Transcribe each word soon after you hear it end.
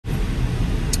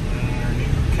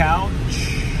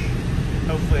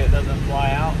gonna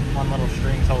fly out. One little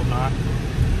string's holding on.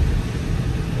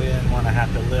 We didn't want to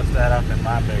have to lift that up in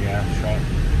my big ass truck,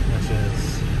 which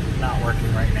is not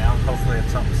working right now. Hopefully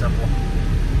it's something simple.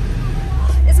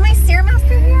 Is my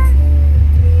Stairmaster here?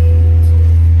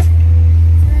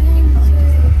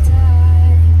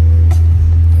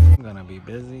 I'm gonna be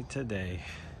busy today.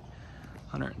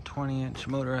 120-inch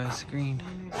motorized screen.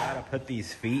 Gotta put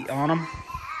these feet on them.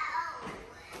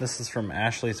 This is from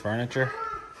Ashley's Furniture,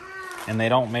 and they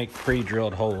don't make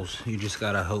pre-drilled holes. You just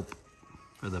gotta hope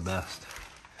for the best.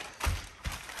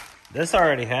 This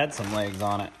already had some legs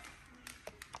on it,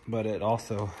 but it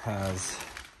also has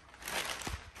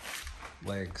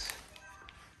legs.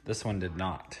 This one did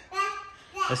not.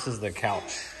 This is the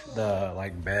couch, the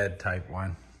like bed type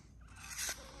one.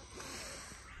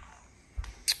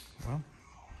 Well,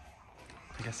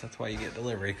 I guess that's why you get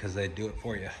delivery, because they do it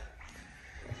for you.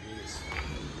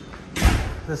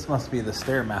 This must be the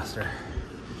Stairmaster.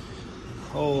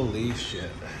 Holy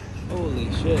shit.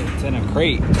 Holy shit, it's in a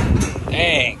crate.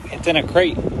 Dang, it's in a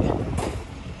crate.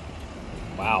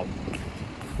 Wow.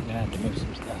 I'm gonna have to move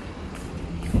some stuff.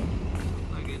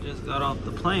 Like it just got off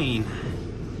the plane.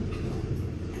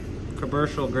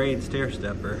 Commercial grade stair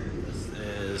stepper. This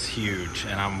is huge,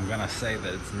 and I'm gonna say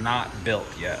that it's not built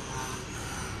yet.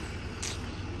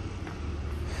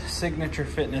 Signature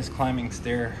Fitness climbing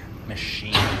stair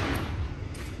machine.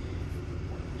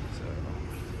 So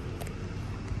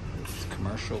it's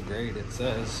commercial grade, it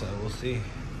says, so we'll see.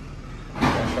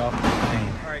 Fresh off the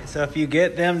plane. All right, so if you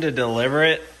get them to deliver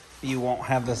it, you won't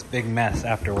have this big mess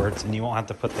afterwards, and you won't have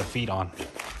to put the feet on.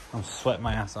 I'm sweating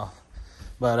my ass off.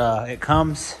 But it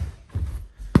comes,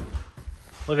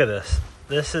 look at this.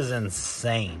 This is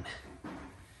insane.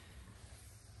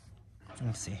 Let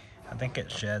me see. I think it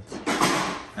sheds.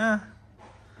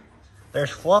 There's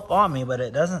fluff on me, but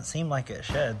it doesn't seem like it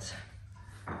sheds.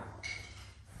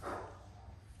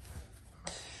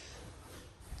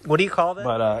 What do you call it?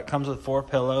 But it comes with 4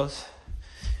 pillows.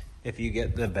 If you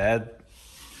get the bed,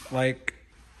 like,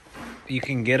 you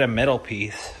can get a middle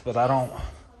piece, but I don't.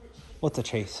 What's a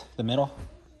chase? The middle?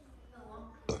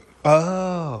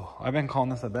 Oh, I've been calling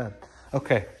this a bed.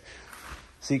 Okay,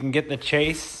 so you can get the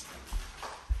chase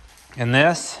and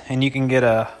this, and you can get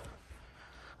a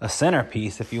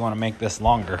centerpiece if you want to make this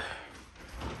longer.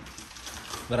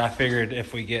 But I figured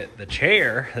if we get the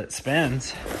chair that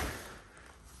spins,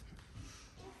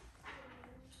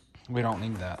 we don't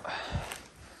need that.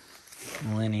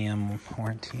 Millennium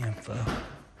warranty info.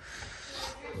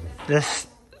 This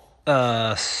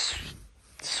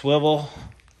swivel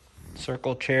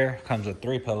circle chair comes with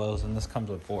 3 pillows, and this comes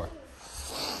with 4.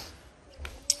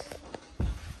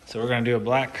 So we're gonna do a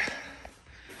black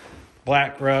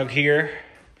rug here.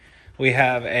 We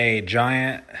have a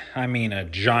giant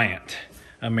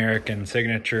American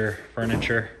Signature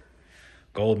Furniture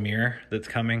gold mirror that's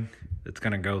coming. It's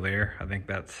gonna go there. I think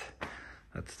that's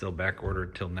still back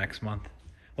ordered till next month.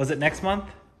 Was it next month?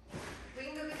 We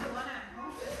can go get the one at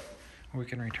Home Goods. Or we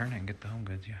can return it and get the Home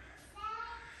Goods, yeah.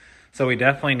 So we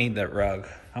definitely need that rug.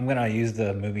 I'm gonna use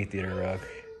the movie theater rug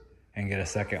and get a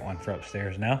second one for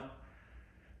upstairs. No?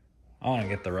 I wanna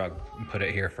get the rug and put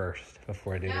it here first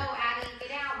before I do that. No, Addie,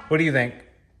 get out. What do you think?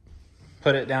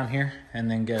 Put it down here and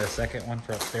then get a second one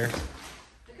for upstairs? Look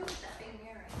at that big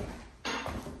mirror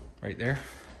right there. Right there?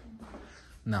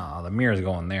 No, the mirror's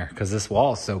going there because this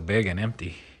wall is so big and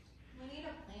empty. We need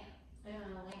a lamp. A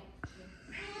lamp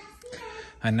too.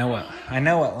 I know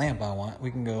what lamp I want. We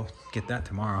can go get that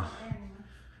tomorrow.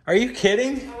 Are you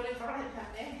kidding? I would have brought it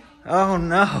that day. Oh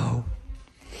no.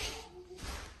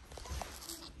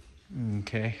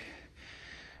 Okay.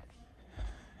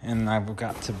 And I've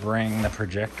got to bring the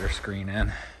projector screen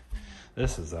in.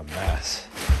 This is a mess.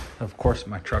 Of course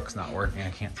my truck's not working. I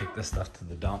can't take this stuff to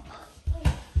the dump.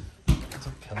 That's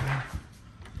a killer.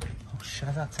 Oh shit,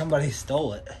 I thought somebody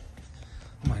stole it.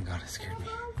 Oh my god, it scared me.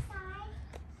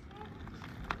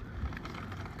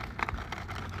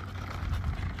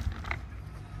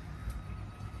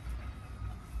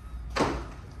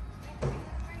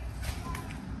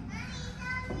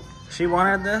 She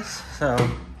wanted this, so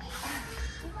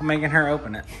I'm making her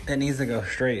open it. It needs to go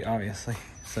straight, obviously,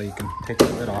 so you can take the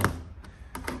lid off.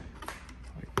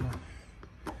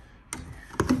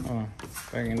 Oh,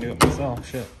 if I can do it myself,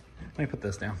 shit. Let me put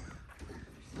this down.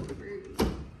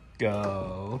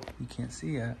 Go. You can't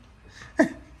see yet.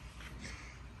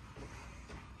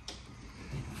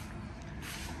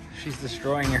 She's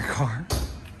destroying your car.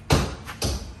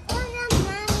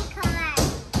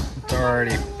 It's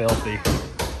already filthy.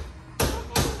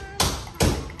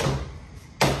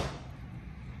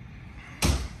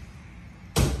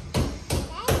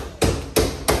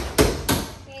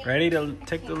 Ready to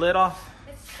take the lid off?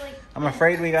 It's like, I'm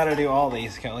afraid we got to do all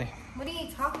these, Kelly. what are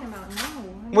you talking about? No.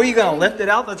 What are you going to lift it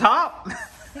out the top?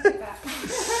 Take it back.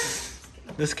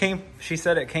 This came, she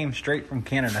said it came straight from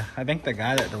Canada. I think the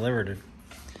guy that delivered it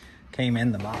came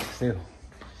in the box too.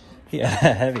 He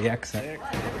had a heavy accent.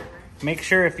 Make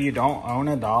sure if you don't own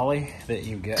a dolly that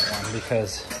you get one,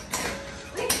 because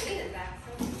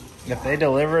if they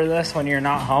deliver this when you're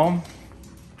not home,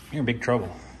 you're in big trouble.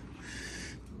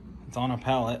 It's on a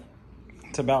pallet.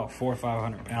 It's about 400 or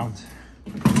 500 pounds. I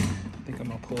think I'm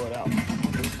gonna pull it out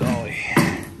with this dolly.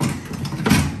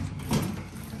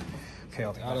 Okay,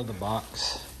 out of the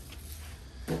box.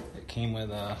 It came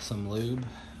with some lube.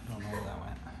 I don't know where that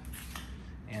went.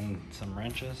 And some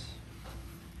wrenches.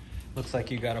 Looks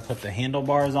like you gotta put the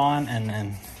handlebars on and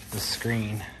then the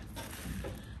screen.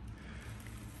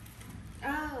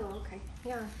 Oh, okay.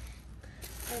 Yeah.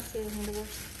 I see the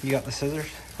handlebars. You got the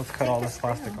scissors? Let's cut all this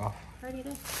plastic off. Already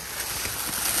did.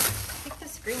 Take the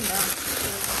screen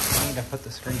down. I need to put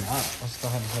the screen up. Let's go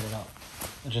ahead and put it up.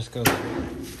 It just goes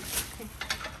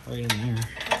right in there.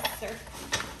 Yes, sir.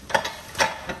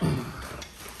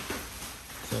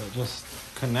 So it just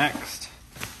connects.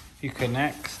 You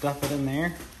connect, stuff it in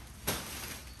there.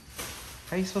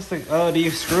 How are you supposed to, oh, do you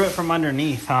screw it from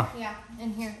underneath, huh? Yeah,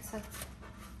 in here it says.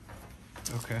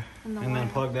 Okay. And the And then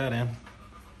wire. plug that in,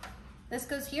 This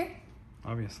goes here?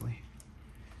 obviously.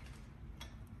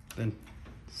 Then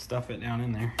stuff it down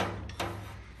in there.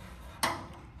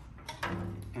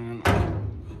 And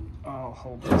I'll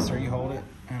hold this, or you hold it,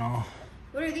 and I'll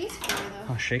What are these for,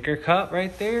 though? a shaker cup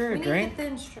right there, We a need to drink.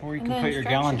 get the Or you and can the put your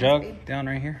gallon instructions, jug babe. down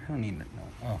right here. I don't need it.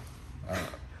 No.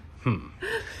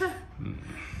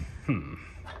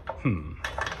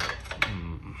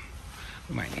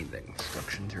 We might need the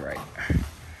instructions right.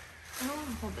 I don't want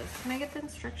to hold this. Can I get the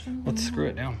instructions? Let's screw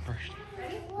it down first.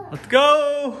 Let's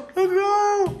go! Let's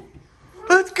go!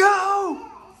 Let's go!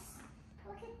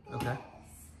 Okay.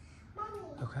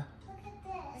 Okay.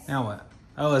 Now what?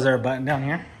 Oh, is there a button down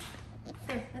here?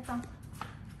 There, it's on.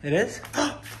 It is?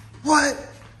 What?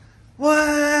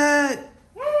 What?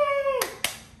 Yay!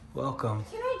 Welcome.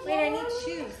 Wait, I need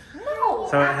shoes. No!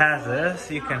 So it has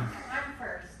this. You can, I'm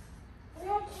first.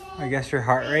 I guess your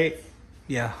heart rate.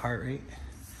 Yeah, heart rate.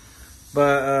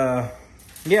 But,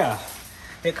 yeah.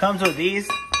 It comes with these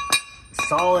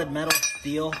solid metal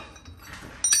steel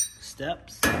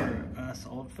steps for us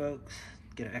old folks.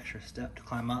 Get an extra step to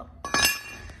climb up.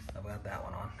 I've got that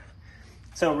one on.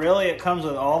 So really it comes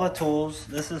with all the tools.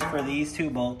 This is for these 2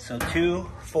 bolts. So 2,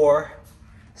 4,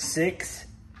 6,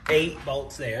 8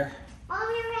 bolts there. Mom,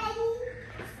 you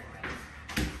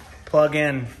ready? Plug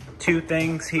in 2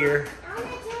 things here,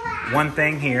 1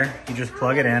 thing here. You just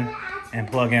plug it in,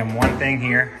 and plug in 1 thing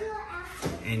here,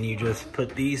 and you just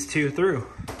put these 2 through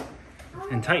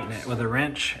and tighten it with a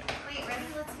wrench, Wait, ready?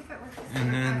 Let's see if it works.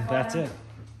 and then that's it.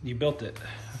 You built it.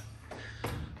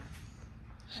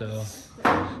 So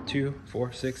 2,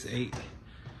 4, 6, 8,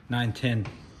 9, 10.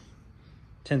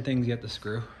 10 things you have to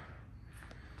screw.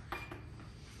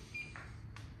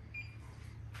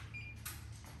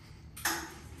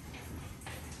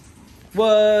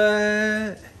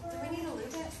 What? Do we need to lube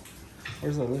it?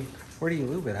 Where's the lube? Where do you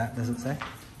lube it at? Does it say?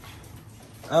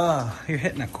 Oh, you're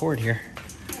hitting a cord here.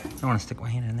 I don't want to stick my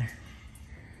hand in there.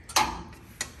 How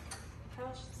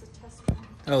much is the test run?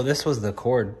 Oh, this was the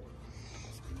cord.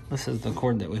 This is the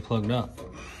cord that we plugged up.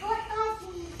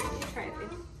 Try it,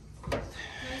 babe.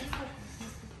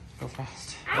 Go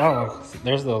fast. Oh,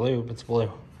 there's the lube. It's blue.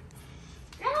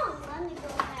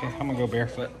 Okay, I'm gonna go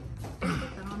barefoot. Put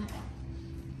that on it.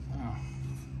 Oh.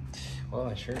 Well,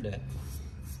 I sure did.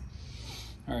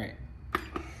 All right.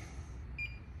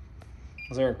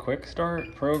 Was there a quick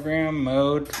start? Program,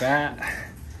 mode, bat?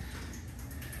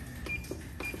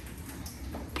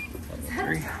 Level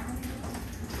 3.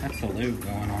 That's the lube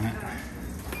going on it.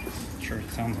 Sure, it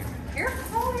sounds like it.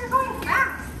 Careful, you're going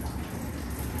fast.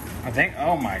 I think,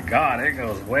 oh my God, it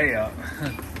goes way up.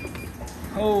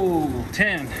 Oh,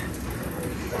 10.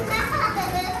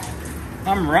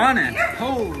 I'm running.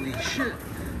 Holy shit.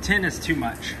 10 is too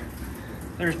much.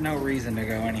 There's no reason to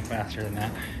go any faster than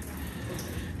that.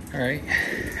 All right,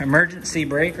 emergency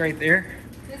brake right there.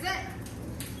 Is it? I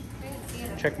didn't see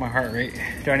it. Check my heart rate.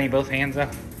 Do I need both hands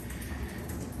up?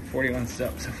 41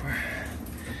 steps so far.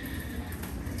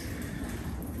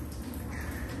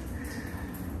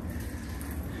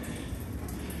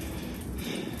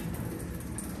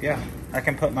 Yeah, I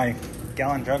can put my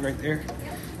gallon jug right there.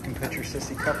 You can put your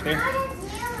sissy cup there.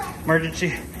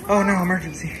 Emergency. Oh no,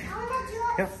 emergency.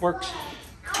 Yep, works.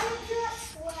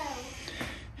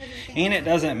 And it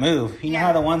doesn't move. You know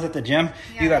how the ones at the gym,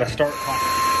 you gotta start.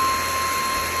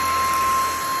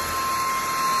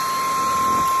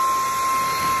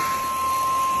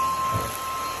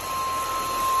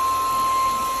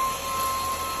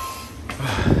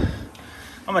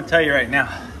 I'm gonna tell you right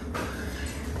now,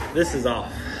 this is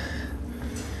off.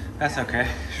 That's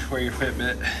okay, just wear your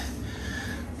Fitbit.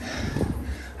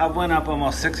 I went up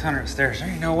almost 600 stairs. There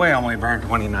ain't no way I only burned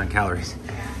 29 calories.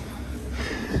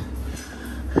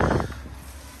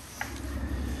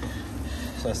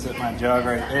 So I set my jug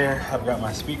right there. I've got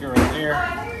my speaker right there.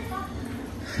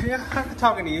 Yeah, I'm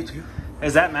talking to you too.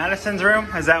 Is that Madison's room?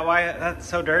 Is that why that's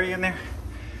so dirty in there?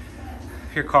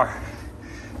 Your car.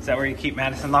 Is that where you keep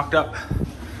Madison locked up?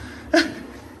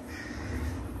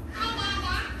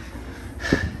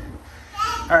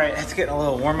 All right, it's getting a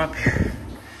little warm up here.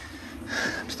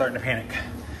 I'm starting to panic.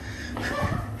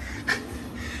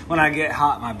 When I get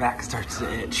hot, my back starts to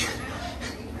itch.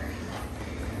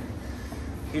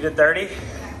 You did 30?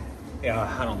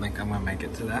 Yeah, I don't think I'm gonna make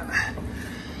it to that.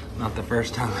 Not the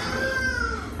first time.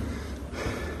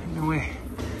 No way.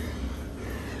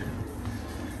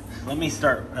 Let me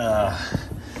start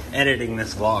editing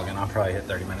this vlog and I'll probably hit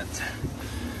 30 minutes.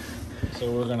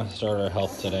 So we're gonna start our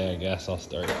health today, I guess. I'll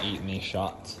start eating these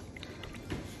shots.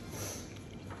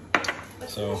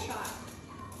 So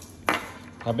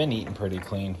I've been eating pretty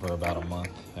clean for about a month.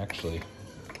 Actually,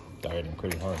 dieting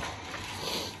pretty hard.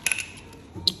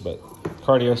 But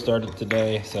cardio started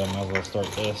today, so I might as well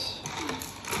start this.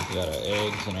 We got our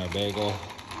eggs and our bagel.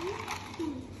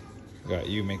 We got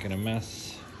you making a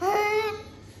mess.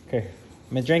 Okay,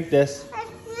 I'm gonna drink this.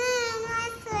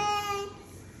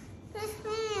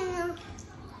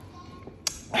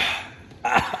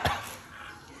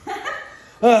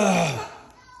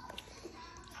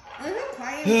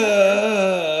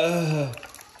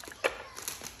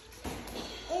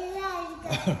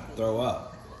 Throw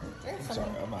up. I'm sorry,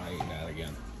 I'm not eating that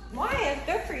again. Why? It's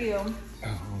good for you.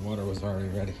 Oh, water was already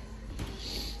ready.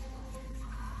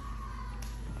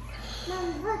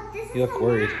 Mom, look, this You is look a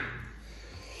worried. map.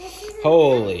 This is a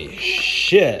Holy map.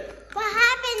 shit. What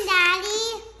happened,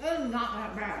 Daddy? It's not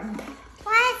that bad.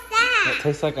 What's that? It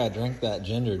tastes like I drank that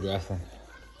ginger dressing.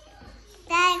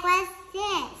 Daddy, what's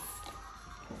this?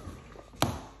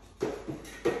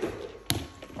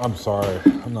 I'm sorry.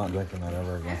 I'm not drinking that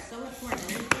ever again. So much more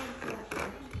energy.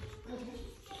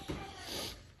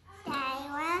 Daddy,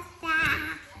 what's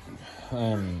that?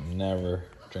 I'm never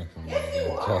drinking that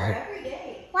again. Kelly. Every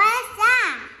day. What's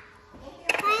that?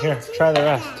 Why Here, did you try the do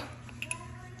rest. that?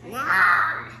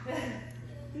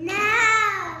 No,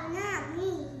 not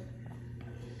me.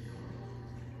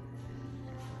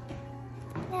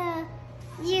 No,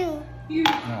 you.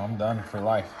 No, I'm done for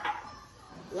life.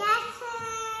 Yes, sir.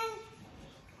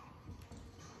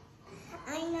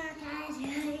 I'm not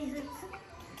Daddy.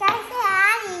 That's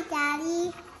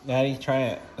Daddy. Daddy, try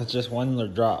it. It's just one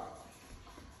little drop.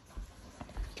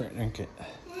 Try to drink it.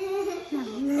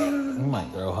 You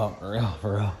might throw up for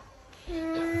real.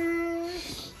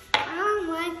 I don't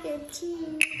like the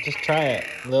cheese. Just try it.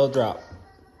 Little drop.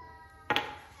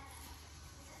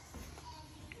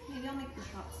 Maybe I'll make the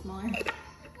shot smaller.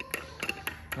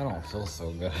 I don't feel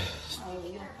so good. Oh,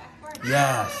 you go backward.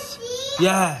 Yes.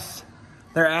 Yes.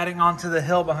 They're adding on to the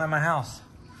hill behind my house.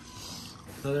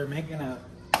 So they're making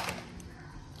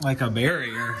like a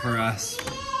barrier for us.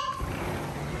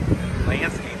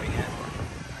 Landscaping it.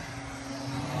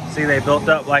 See, they built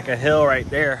up like a hill right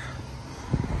there.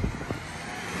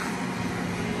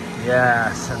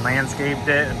 Yes, and landscaped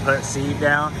it and put seed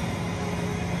down.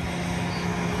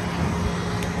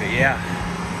 But yeah,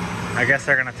 I guess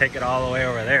they're gonna take it all the way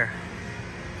over there.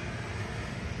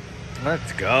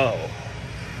 Let's go.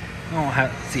 I don't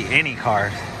have to see any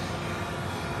cars.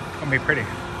 It's gonna be pretty.